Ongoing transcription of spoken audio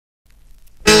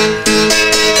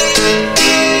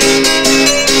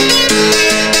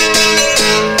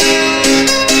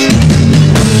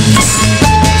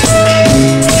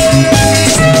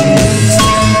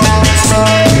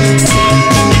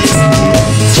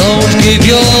give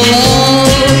your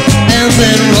love and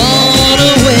then run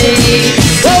away.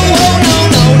 Oh, oh, no,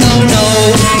 no, no, no.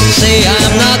 Say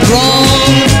I'm not wrong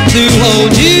to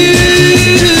hold you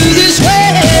this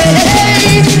way.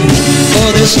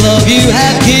 For this love you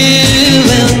have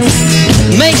given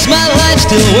makes my life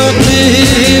still worth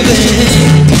living.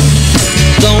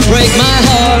 Don't break my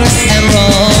heart and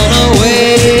run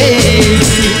away.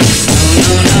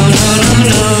 No, no, no, no,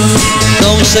 no.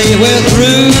 Don't say we're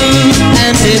through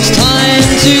and it's time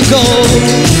to go.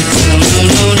 No,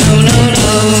 no, no, no,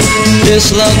 no.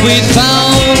 This love we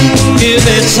found, give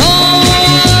it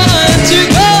time to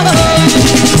go.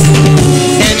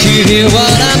 Can't you hear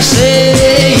what I'm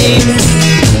saying?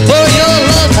 For your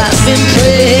love I've been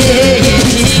praying.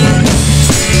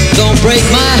 Don't break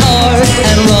my heart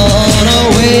and run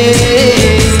away.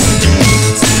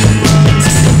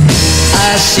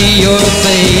 I see your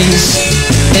face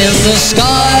in the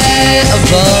sky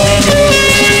above.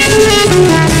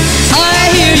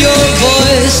 I hear your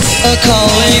voice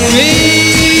calling me.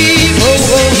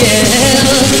 Oh, oh yeah.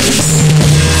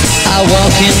 I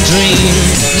walk in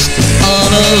dreams on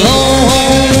a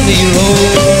lonely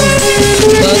road,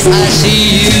 but I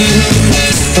see you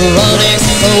running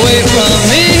away from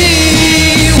me.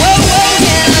 Whoa, whoa,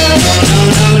 yeah. No, no,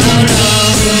 no, no, no.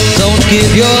 Don't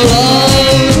give your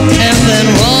love and then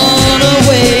run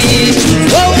away.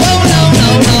 Whoa, whoa, no, no,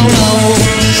 no, no.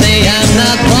 Say I'm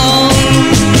not wrong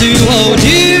to hold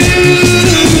you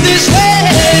this way.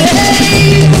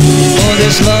 For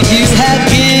this love you have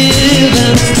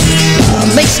given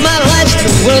makes my life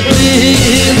still worth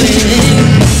living.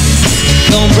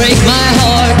 Don't break my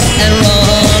heart and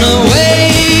run away.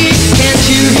 Can't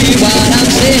you hear what I'm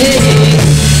saying?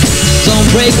 Don't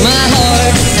break my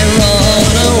heart and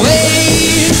run away.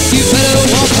 You better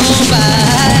walk on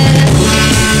by.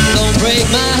 Don't break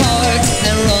my heart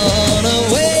and run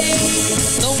away.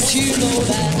 Don't you know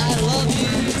that I love you?